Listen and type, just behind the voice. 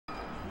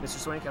Mr.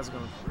 Swank, how's it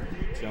going?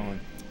 Chilling.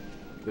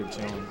 Big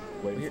chilling.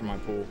 Waiting for my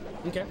pool.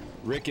 Okay.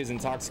 Rick is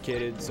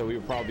intoxicated, so we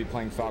would probably be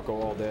playing Falco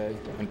all day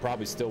and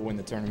probably still win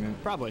the tournament.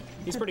 Probably.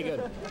 He's pretty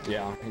good.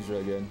 Yeah, he's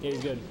really good. Yeah,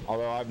 he's good.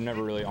 Although I've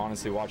never really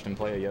honestly watched him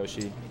play a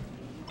Yoshi.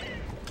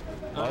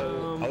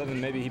 Other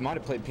than maybe he might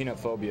have played Peanut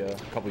Phobia a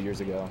couple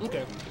years ago.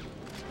 Okay.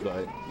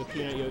 But The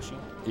Peanut Yoshi.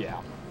 yeah.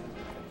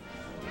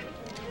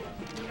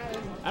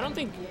 I don't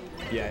think...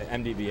 Yeah,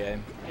 MDVA.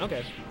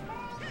 Okay.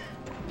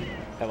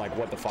 At like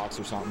What the Fox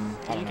or something.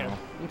 I don't know.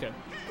 Okay.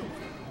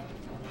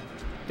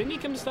 Didn't he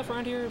come to stuff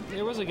around here?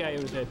 There was a guy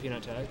who was at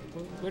Peanut Tag.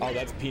 Oh,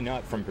 that's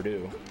Peanut from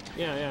Purdue.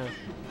 Yeah, yeah.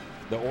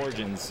 The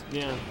origins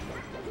Yeah.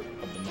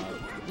 of the nut.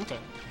 Okay.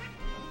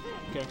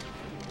 Okay.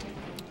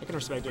 I can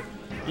respect it.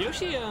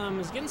 Yoshi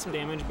was getting some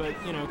damage, but,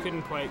 you know,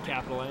 couldn't quite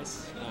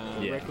capitalize.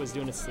 Yeah. Rick was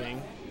doing his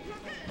thing.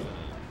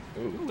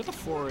 Ooh. With a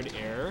forward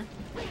air.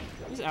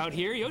 He's out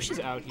here. Yoshi's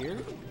out here.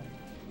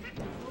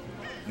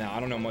 Now, I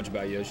don't know much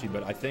about Yoshi,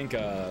 but I think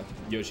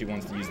Yoshi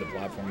wants to use the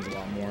platforms a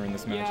lot more in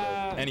this matchup.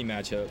 Yeah. Any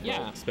matchup,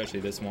 Yeah. but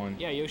especially this one.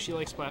 Yeah, Yoshi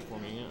likes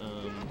platforming.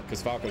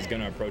 Because Falco's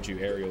going to approach you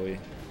aerially.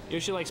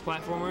 Yoshi likes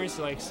platformers.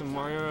 He likes some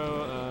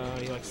Mario.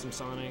 He likes some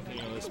Sonic.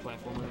 You know, those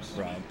platformers.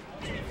 Right.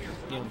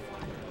 Yeah.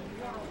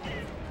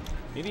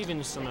 Maybe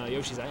even some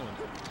Yoshi's Island.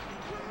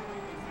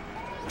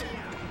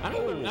 I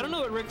don't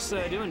know what Rick's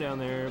doing down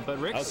there, but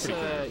Rick's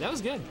that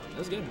was good. That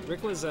was good.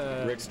 Rick was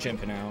Rick's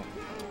chimping out.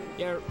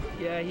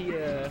 Yeah, he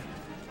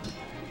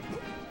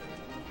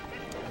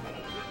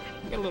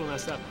got a little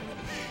messed up.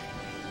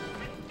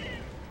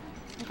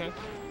 Okay.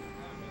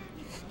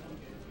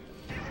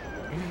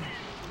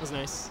 That was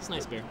nice. It's a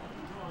nice beer.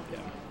 Yeah.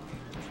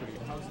 That's pretty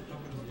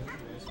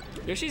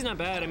good. Yoshi's not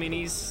bad. I mean,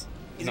 he's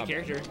a Not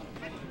character. bad.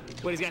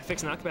 But he's got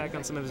fixed knockback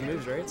on some of his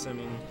moves, right? So I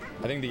mean.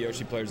 I think the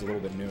Yoshi player's a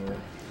little bit newer.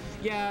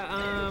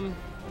 Yeah.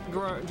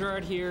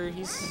 Jrrd here.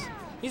 He's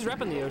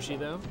repping the Yoshi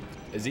though.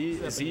 Is he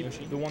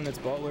Yoshi. the one that's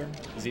Butler?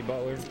 Is he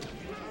Butler?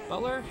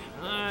 Butler?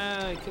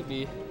 It could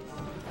be.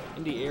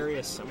 In the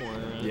area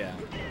somewhere. Yeah.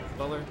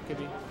 Butler could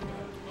be.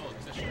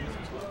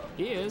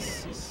 He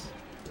is.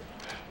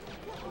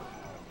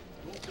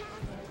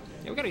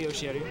 Yeah, we got a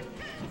Yoshi out here.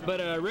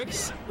 But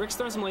Rick's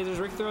throwing some lasers.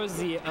 Rick throws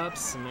the up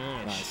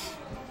smash. Nice.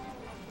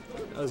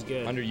 That was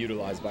good.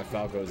 Underutilized by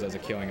Falco's as a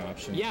killing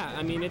option. Yeah,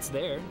 I mean it's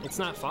there. It's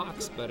not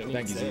Fox, but I mean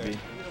Thank it's you, there. ZB.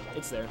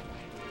 It's there.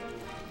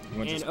 You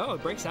want And to-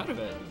 it breaks out of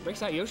it.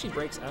 Breaks out. Yoshi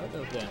breaks out of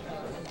that.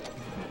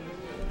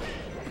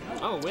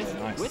 Oh,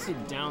 with the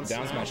down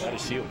smash out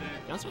of shield.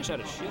 Down smash out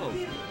of shield.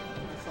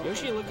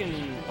 Yoshi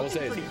looking I will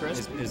say pretty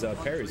crisp. his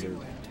parries are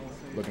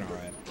looking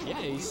alright. Yeah,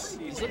 he's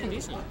looking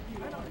decent.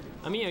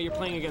 I mean, yeah, you're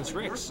playing against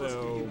Rick,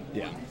 so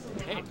Yeah.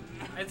 hey,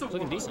 it's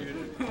looking decent.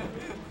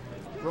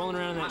 Rolling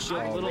around that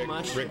shield a little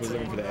much. Rick was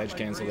looking for the edge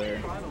cancel there.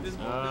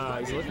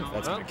 He's looking.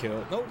 That's gonna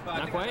kill. Nope,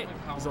 not quite.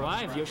 He's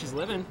alive. Yoshi's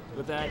living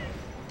with that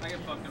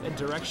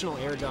directional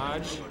air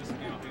dodge.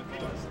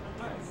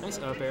 Nice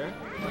up air.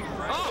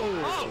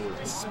 Oh!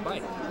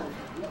 Spike.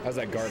 How's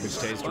that garbage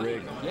taste,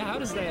 Rick? Yeah, how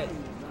does that...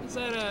 Is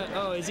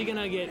that is he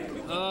gonna get...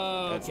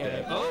 Oh, That's okay.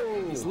 dead.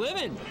 Oh, he's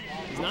living.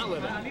 He's not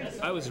living.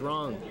 I was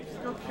wrong.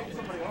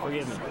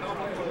 Forgive me.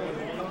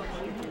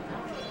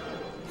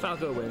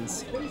 Falco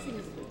wins.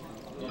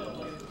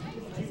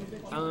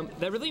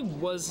 That really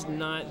was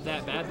not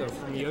that bad though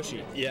from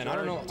Yoshi. Yeah, and I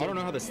don't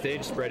know how the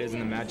stage spread is in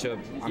the matchup.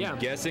 I'm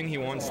guessing he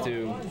wants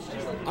to.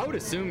 I would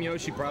assume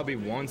Yoshi probably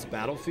wants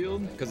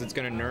Battlefield because it's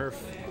going to nerf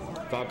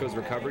Falco's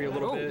recovery a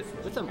little bit.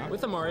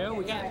 With the Mario,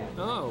 we got.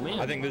 Oh man.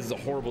 I think this is a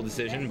horrible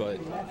decision, but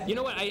you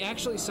know what? I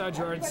actually saw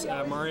Jrrd's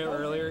Mario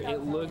earlier.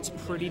 It looked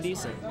pretty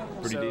decent.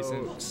 Pretty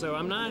decent. So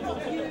I'm not.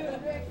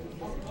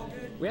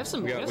 We have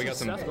some. we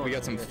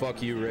got some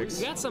fuck you Ricks.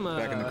 We got some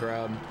back in the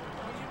crowd.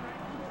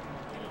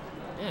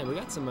 Yeah, we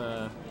got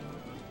some.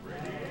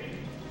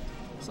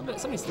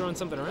 Somebody's throwing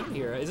something around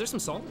here. Is there some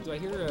salt? Do I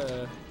hear?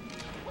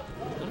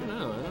 I don't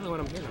know. I don't know what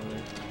I'm hearing over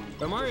there.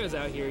 But Mario's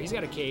out here. He's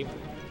got a cape.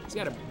 He's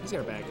got a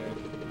back air.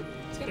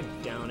 He's got a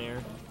down air.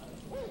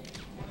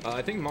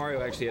 I think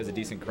Mario actually has a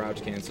decent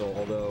crouch cancel,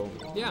 although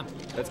yeah,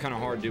 that's kind of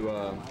hard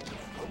to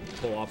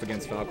pull off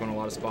against Falco in a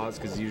lot of spots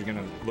because you're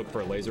gonna look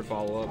for a laser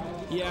follow up.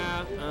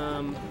 Yeah.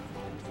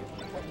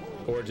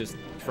 Or just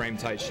frame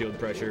tight shield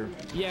pressure.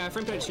 Yeah,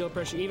 frame tight shield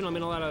pressure. Even I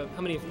mean,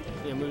 how many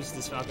moves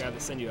does Falco have to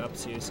send you up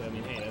to? So I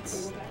mean, hey,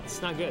 it's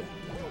not good.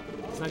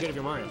 It's not good if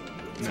you're Mario.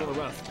 It's a little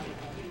rough.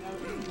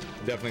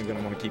 Definitely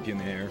gonna want to keep you in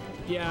the air.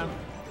 Yeah.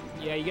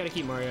 Yeah, you got to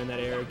keep Mario in that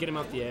air. Get him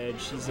off the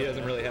edge. He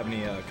doesn't really have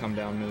any come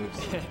down moves.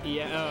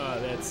 Yeah. Oh,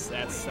 that's.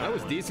 That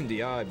was decent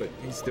DI, but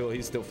he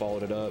still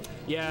followed it up.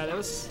 Yeah, that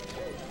was.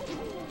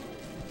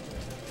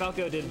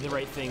 Falco did the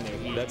right thing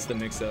there. That's the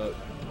mix-up.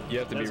 You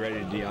have to be ready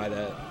to DI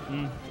that.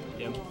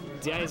 Yeah,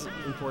 DI is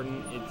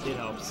important. It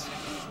helps.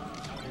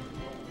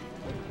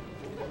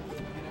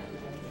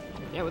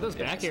 Yeah, with those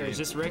back airs,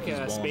 just Rick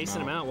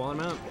spacing him out, walling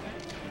him out.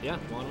 Yeah,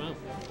 walling him out.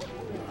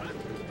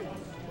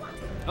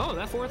 Oh,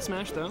 that forward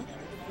smash though.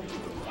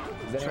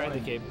 Tried the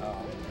cape.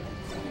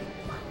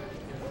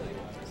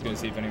 Just gonna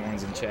see if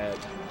anyone's in chat.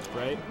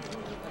 Right.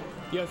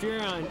 Yo, if you're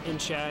in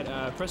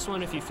chat, press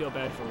 1 if you feel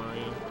bad for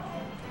Mario.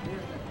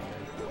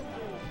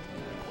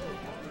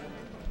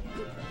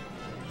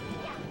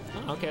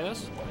 Oh, okay,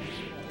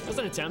 that's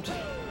an attempt.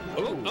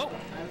 Oh!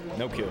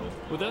 No kill.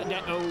 With that,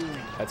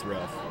 That's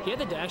rough. He had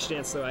the dash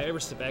dance though. I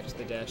respect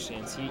the dash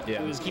dance. He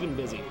was keeping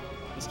busy.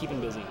 He's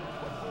keeping busy.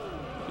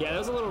 Yeah, that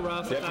was a little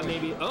rough.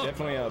 Definitely,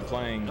 definitely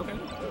playing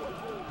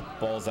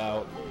balls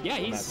out. Yeah,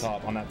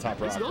 on that top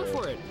rock. He's going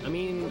for it. I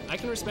mean, I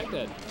can respect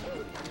that.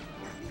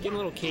 Getting a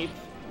little cape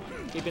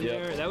in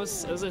there. That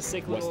was a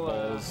sick little.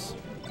 Balls.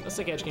 A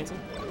sick edge cancel.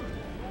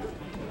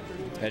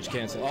 Edge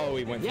cancel. Oh,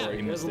 he went for it.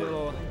 He missed it.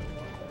 Little.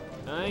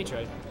 He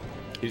tried.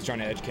 He was trying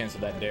to edge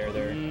cancel that dare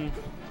there.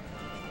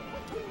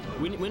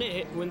 When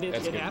it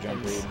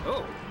happens.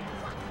 Oh.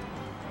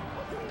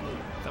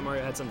 I thought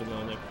Mario had something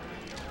going there.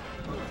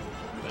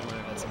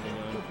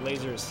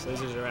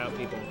 Lasers are out,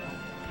 people.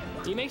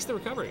 He makes the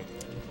recovery.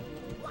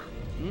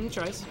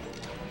 Tries.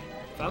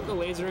 Falco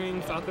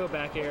lasering, Falco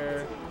back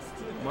air.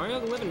 Mario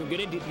living.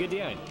 Good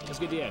DI. That's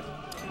good DI.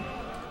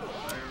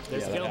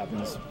 There's the kill. That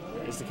happens.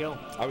 There's the kill.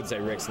 I would say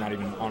Rick's not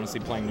even honestly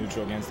playing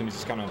neutral against him. He's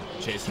just kind of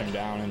chasing him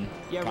down and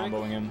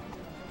comboing him.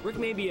 Rick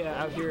may be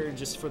out here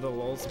just for the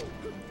lulz.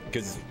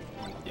 Because,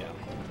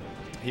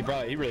 he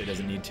really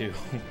doesn't need to.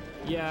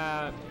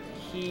 Yeah,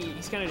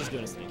 he's kind of just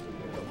doing his thing.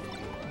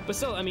 But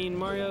still, I mean,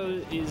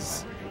 Mario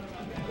is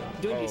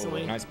doing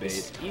decently. Nice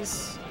bait.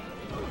 He's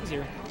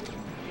here.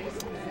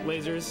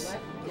 Lasers.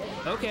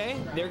 Okay,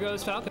 there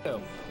goes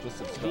Falco. The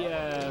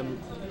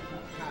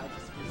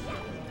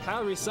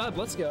Kyle resub.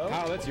 Let's go.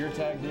 Kyle, that's your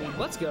tag, dude.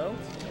 Let's go.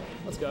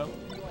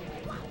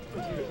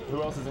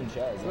 Who else is in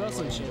chat? Who else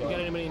in chat? We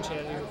got anybody in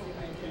chat here?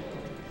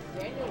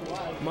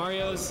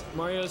 Mario's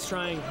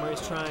trying.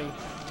 He's trying.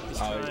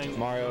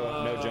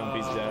 Mario, no jump,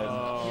 he's dead.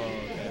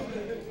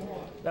 Okay.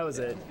 That was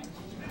it.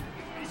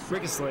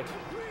 Rick is slick.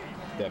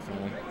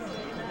 Definitely.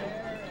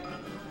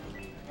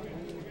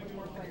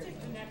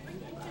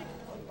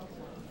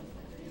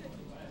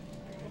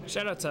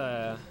 Shout out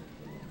to.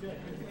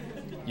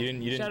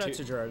 Shout out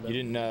to Jrrd. You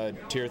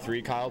didn't tier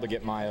 3 Kyle to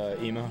get my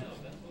emo.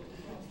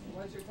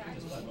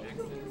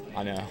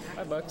 I know.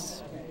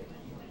 $5.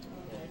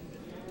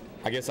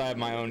 I guess I have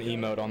my own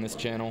emote on this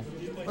channel.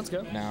 Let's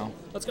go. Now.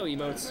 Let's go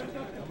emotes.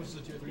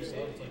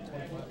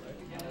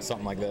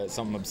 Something like that.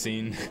 Something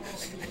obscene.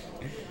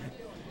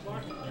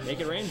 Make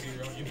it rain.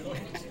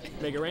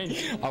 Make it rain.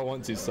 I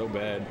want to so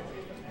bad.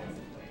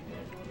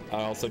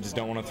 I also just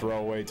don't want to throw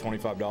away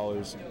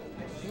 $25.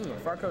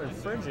 Falco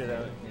infringed it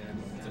out.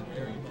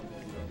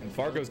 And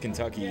Fargo's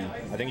Kentucky.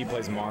 I think he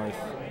plays Marth.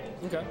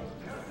 Okay.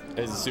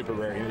 It's super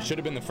rare. It should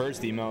have been the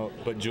first emote,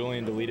 but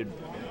Julian deleted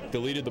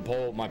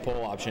my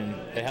poll option.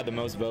 It had the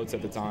most votes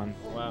at the time.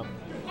 Wow.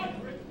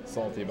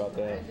 Salty about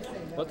that.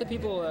 Let the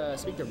people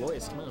speak their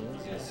voice. Come on.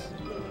 What is this?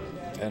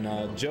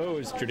 And Joe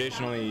is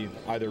traditionally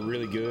either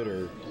really good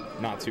or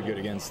not too good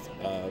against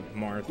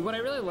Marth. What I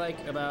really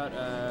like about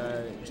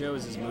Joe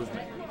is his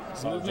movement.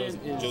 His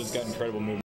movement Joe's got incredible movement.